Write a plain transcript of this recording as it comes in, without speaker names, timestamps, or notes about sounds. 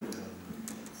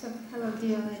Hello,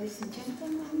 dear ladies and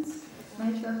gentlemen.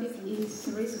 My topic is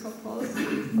risk of falls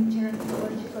in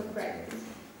gerontological practice.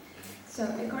 So,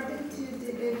 according to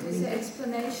the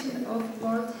explanation of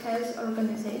World Health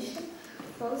Organization,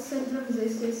 falls syndrome,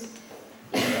 this is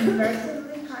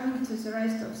inadvertently coming to the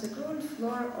rest of the ground,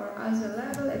 floor, or other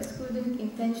level, excluding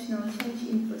intentional change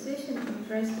in position and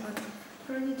rest on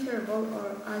furniture, wall,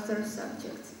 or other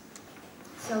subjects.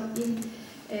 So, in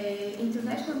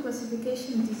international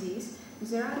classification disease,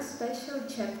 there are a special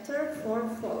chapter for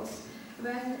falls,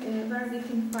 where we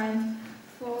can find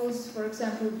falls, for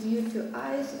example, due to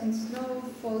ice and snow,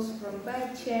 falls from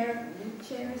bed,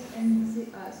 chairs, and the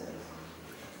others.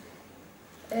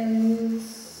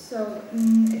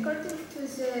 According to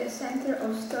the Center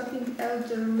of Stopping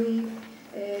Elderly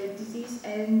Disease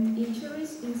and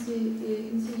Injuries in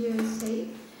the USA,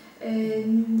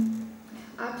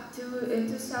 up to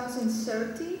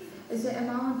 2030, the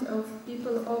amount of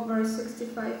people over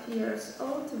 65 years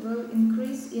old will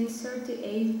increase in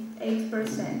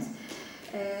 38%.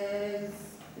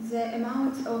 The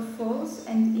amount of falls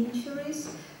and injuries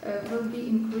will be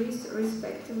increased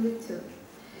respectively too.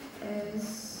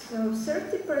 So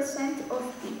 30% of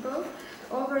people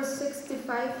over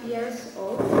 65 years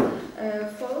old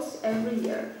falls every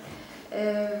year.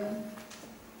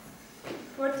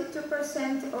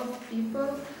 42% of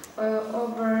people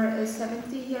over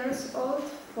 70 years old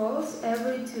falls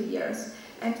every 2 years,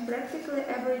 and practically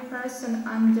every person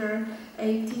under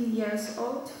 18 years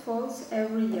old falls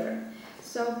every year.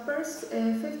 So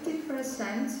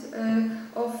 15%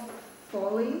 of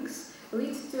fallings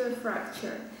lead to a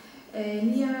fracture.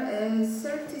 Near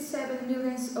 37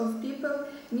 million of people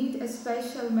need a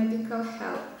special medical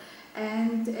help,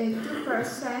 and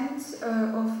 2%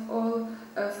 of all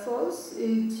falls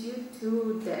due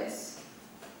to death.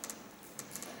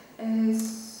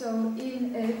 So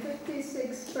in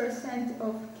 56%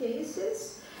 of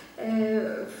cases,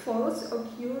 falls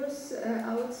occurs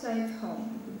outside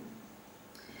home.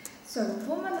 So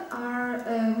women are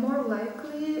more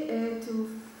likely to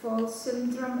fall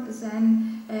syndrome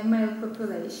than male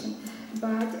population,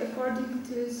 but according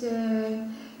to the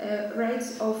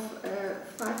rates of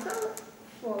fatal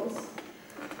falls,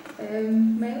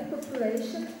 male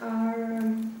population are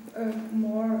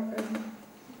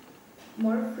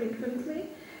more frequently,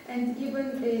 and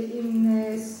even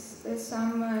in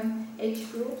some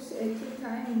age groups 2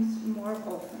 times more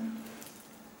often.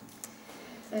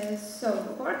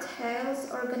 So World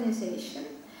Health Organization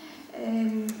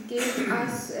gave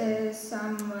us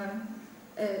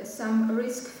some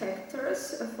risk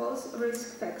factors, false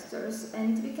risk factors,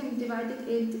 and we can divide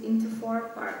it into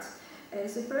 4 parts.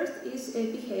 The first is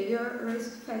behavior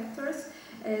risk factors.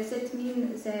 That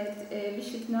means that we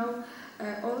should know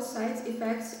all side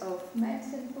effects of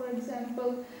medicine, for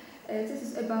example. This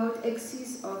is about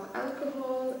excess of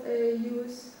alcohol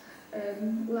use,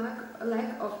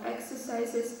 lack of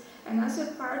exercises. Another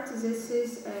part, this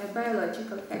is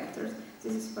biological factors.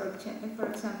 This is, for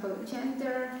example,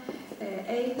 gender,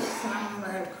 age, some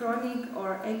chronic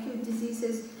or acute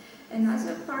diseases.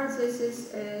 Another part, this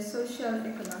is social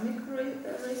economic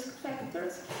risk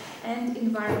factors and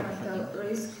environmental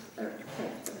risk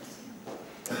factors.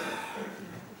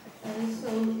 So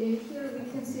here we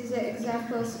can see the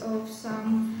examples of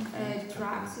some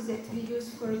drugs that we use,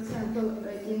 for example,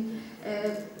 in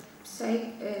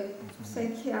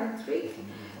psychiatric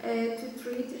to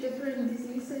treat different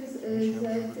diseases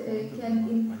that can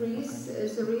increase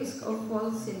the risk of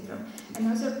fall syndrome.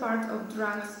 Another part of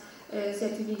drugs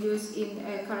that we use in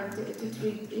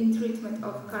treatment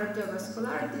of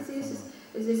cardiovascular diseases.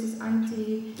 This is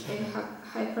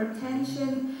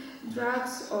anti-hypertension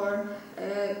drugs or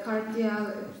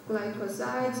cardiac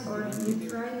glycosides or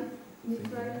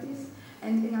nephritis.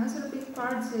 And another big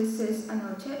part, this is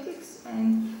analgesics,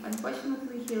 and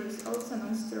unfortunately here is also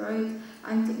non-steroid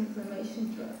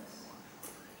anti-inflammation drugs.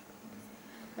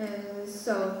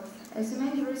 So, the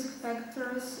main risk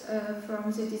factors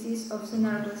from the disease of the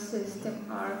nervous system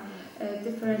are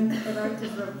different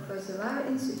vertebrovascular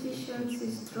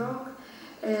insufficiency, stroke,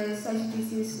 such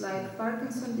disease like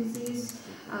Parkinson's disease,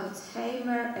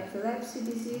 Alzheimer, epilepsy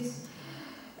disease,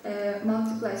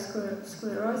 multiple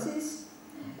sclerosis.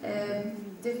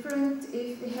 If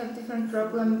we have different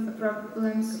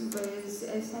problems with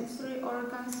sensory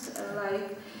organs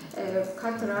like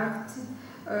cataract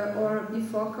or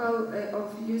bifocal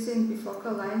of using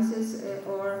bifocal lenses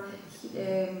or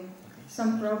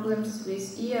some problems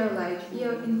with ear like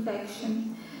ear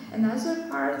infection. Another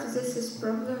part, this is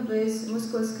problem with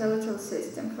musculoskeletal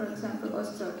system, for example,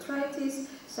 osteoarthritis,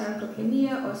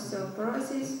 sarcopenia,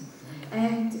 osteoporosis.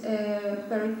 and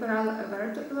peripheral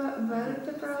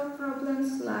vertebral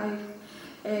problems like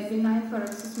benign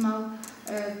paroxysmal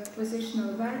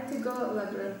positional vertigo,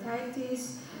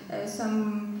 labyrinthitis,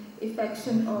 some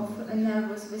affection of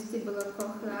nervus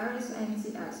vestibulocochlearis, and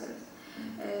the others.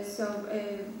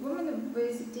 Women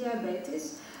with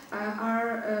diabetes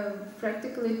are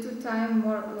practically 2 times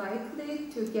more likely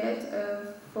to get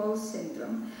fall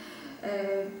syndrome.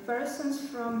 Persons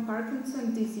from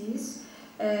Parkinson's disease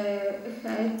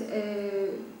had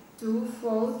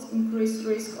 2-fold increased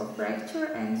risk of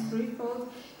fracture and 3-fold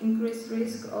increased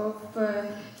risk of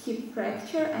hip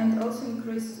fracture, and also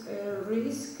increased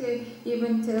risk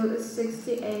even till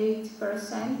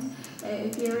 68%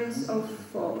 appearance of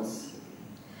falls.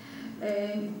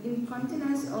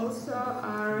 Incontinence also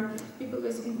are, people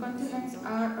with incontinence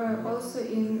are also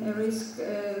in a risk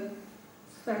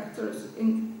factors,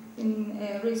 in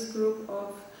a risk group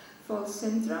of fall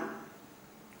syndrome.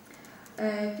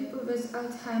 People with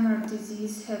Alzheimer's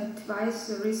disease have twice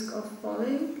the risk of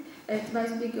falling,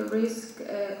 twice bigger risk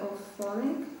of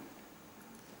falling.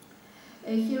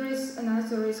 Here is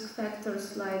another risk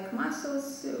factors like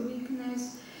muscles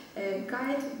weakness,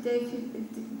 guide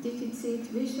deficit,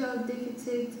 visual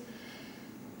deficit.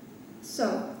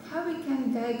 So, how we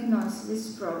can diagnose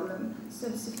this problem? So,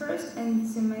 the first and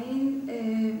the main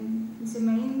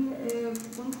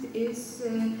point is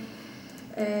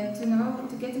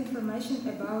to get information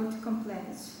about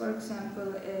complaints. For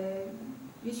example,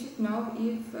 we should know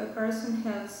if a person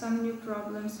has some new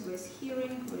problems with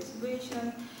hearing, with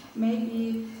vision,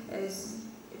 maybe a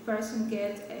person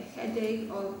gets a headache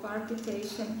or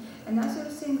palpitation. Another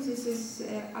thing, this is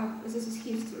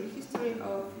history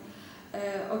of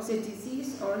the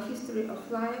disease or history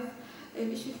of life.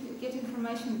 We should get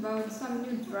information about some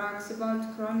new drugs,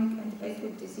 about chronic and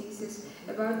acute diseases,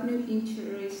 about new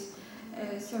injuries.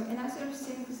 So another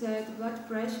thing is that blood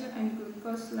pressure and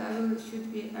glucose level should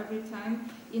be every time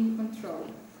in control.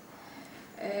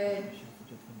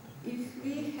 If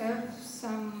we have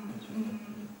some,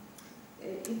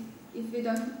 if we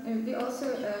don't, we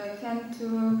also can to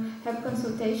have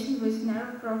consultation with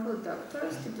neuroprofile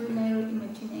doctors to do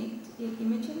neuroimaging,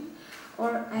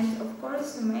 and of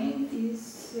course the main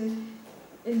is,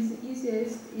 and the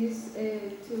easiest is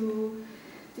to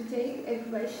take a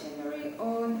questionnaire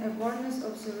on awareness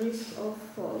of the risk of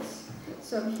falls.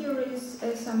 So here is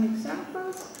some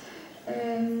examples.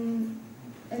 And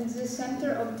the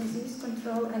Center of Disease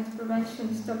Control and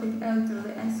Prevention Stopping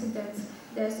Elderly Accidents,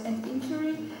 Death and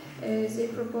Injury, they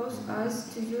propose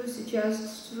us to use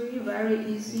just 3 very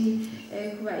easy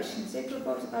questions. They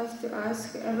propose us to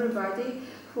ask everybody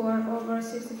who are over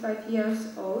 65 years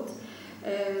old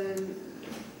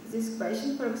this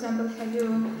question. For example, have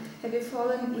you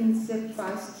fallen in the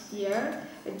past year?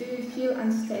 Do you feel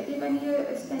unsteady when you're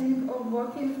standing or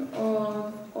walking,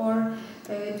 or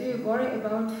do you worry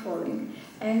about falling?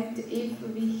 And if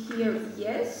we hear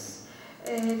yes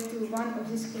to one of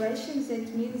these questions,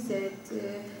 that means that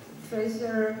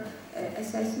further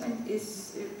assessment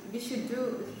is, we should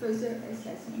do further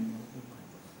assessment.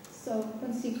 So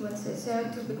consequences, there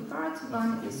are 2 big parts.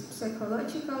 One is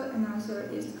psychological, another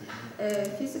is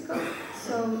physical.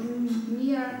 So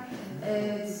near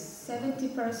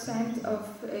 70% of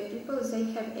people, they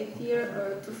have a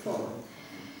fear to fall.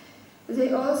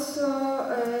 They also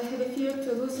have a fear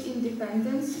to lose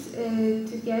independence,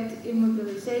 to get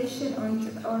immobilization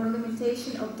or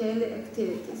limitation of daily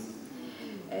activities.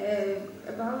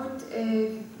 About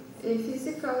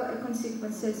physical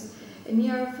consequences,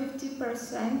 near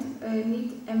 50%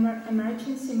 need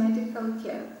emergency medical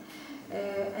care,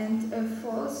 and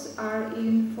falls are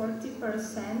in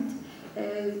 40%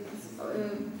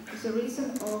 the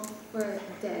reason of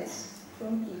death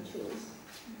from injuries.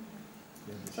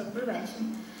 So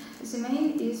prevention. The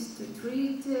main is to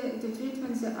treat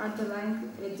the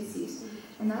underlying disease.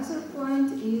 Another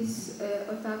point is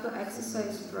Otago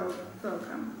exercise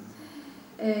program.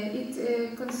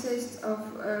 It consists of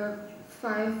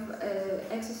 5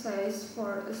 exercises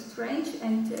for strength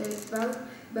and 12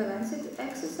 balanced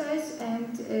exercise,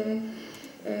 and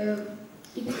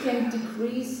it can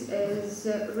decrease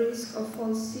the risk of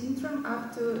fall syndrome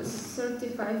up to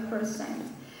 35%.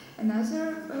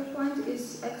 Another point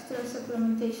is extra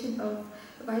supplementation of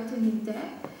vitamin D,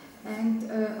 and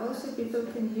also people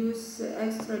can use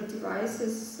extra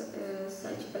devices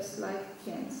such as light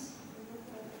cans.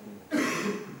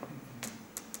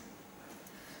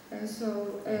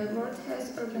 World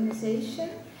Health Organization,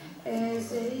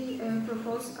 they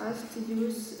propose us to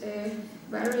use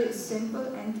very simple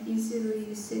and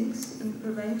easily things in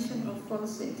prevention of fall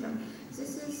syndrome.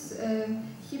 This is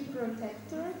hip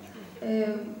protector.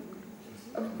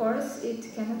 of course,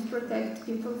 it cannot protect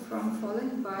people from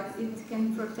falling, but it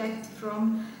can protect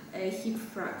from hip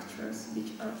fractures,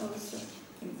 which are also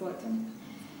important.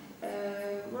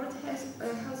 World Health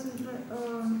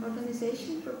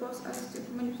Organization proposed us to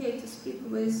communicate, to speak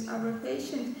with our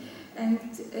patient, and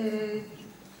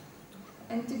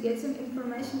to get some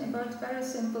information about very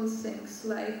simple things,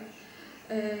 like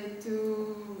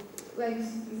the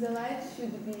light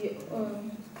should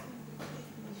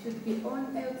be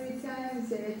on every time,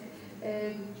 that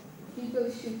people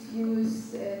should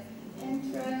use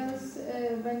handrails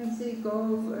when they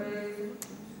go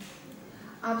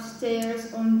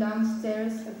upstairs or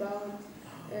downstairs, about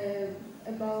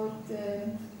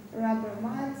rubber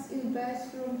mats in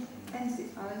bathroom and the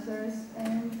others.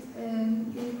 And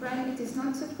in Ukraine it is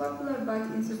not so popular, but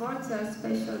in the world there are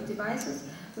special devices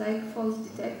like fall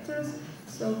detectors.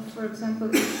 So, for example,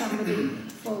 if somebody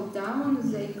falls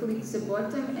down, they click the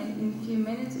bottom, and in a few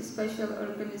minutes a special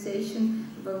organization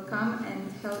will come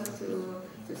and help to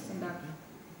stand up.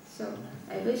 So,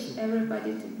 I wish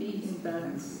everybody to be in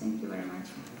balance. Thank you very much.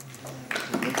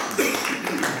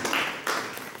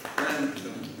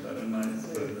 Very nice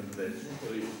presentation.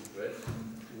 Please,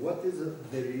 what is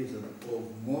the reason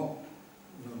of more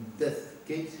death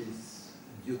cases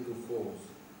due to falls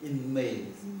in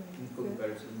males in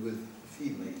comparison with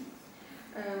females?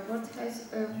 World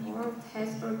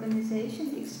Health Organization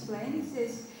explains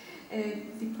this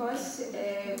because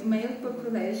male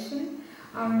population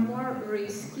are more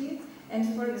risky,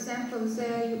 and for example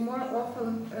they more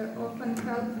often fall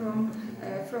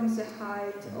from the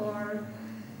height, or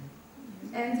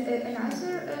and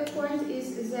another point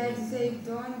is that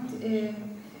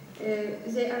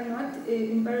they are not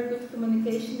in very good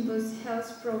communication with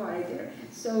health provider.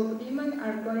 So women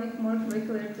are going more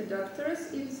quickly to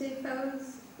doctors if they feel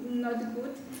not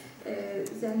good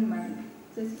than men.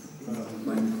 This is the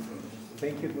point. I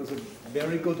think it was a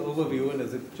very good overview, and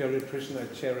as a geriatrician I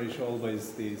cherish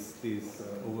always these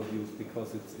overviews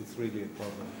because it's really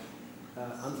important.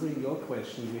 Answering your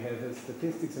question, we have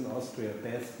statistics in Austria,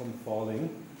 death from falling,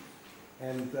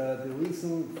 and the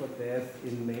reason for death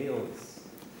in males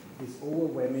is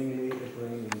overwhelmingly a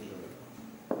brain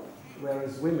injury,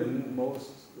 whereas women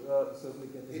most certainly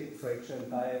get a hip fracture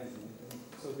and die.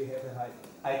 So we have a high.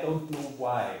 I don't know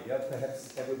why. Yeah,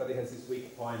 perhaps everybody has his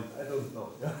weak point. I don't know.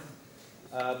 Yeah?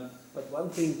 But one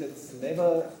thing that's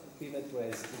never been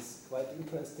addressed is quite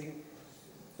interesting,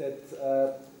 that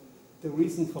the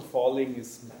reason for falling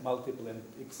is multiple, and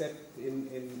except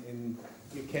in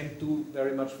you can't do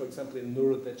very much, for example, in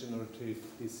neurodegenerative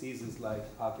diseases like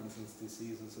Parkinson's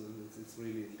disease, so it's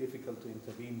really difficult to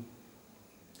intervene.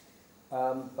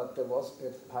 But there was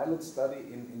a pilot study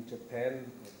in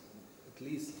Japan at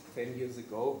least 10 years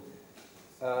ago.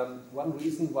 One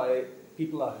reason why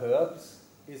people are hurt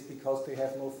is because they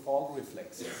have no fall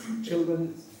reflexes.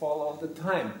 Children fall all the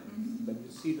time. When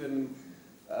you see them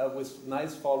with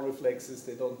nice fall reflexes,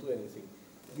 they don't do anything.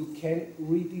 You can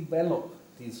redevelop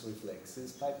these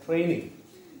reflexes by training.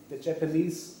 The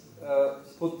Japanese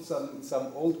put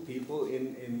some old people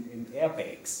in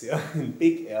airbags, yeah, in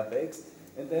big airbags,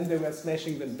 and then they were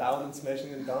smashing them down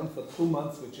for 2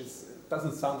 months, which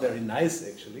doesn't sound very nice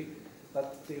actually,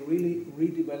 but they really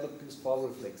redeveloped these fall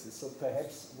reflexes. So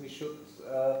perhaps we should,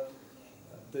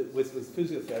 with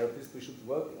physiotherapists, we should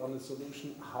work on a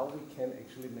solution how we can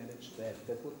actually manage that.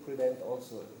 That would prevent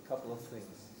also a couple of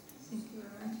things. Thank you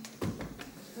very much.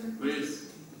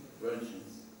 Please,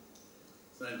 questions.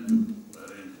 Thank you.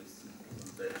 Very interesting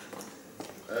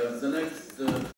presentation. The next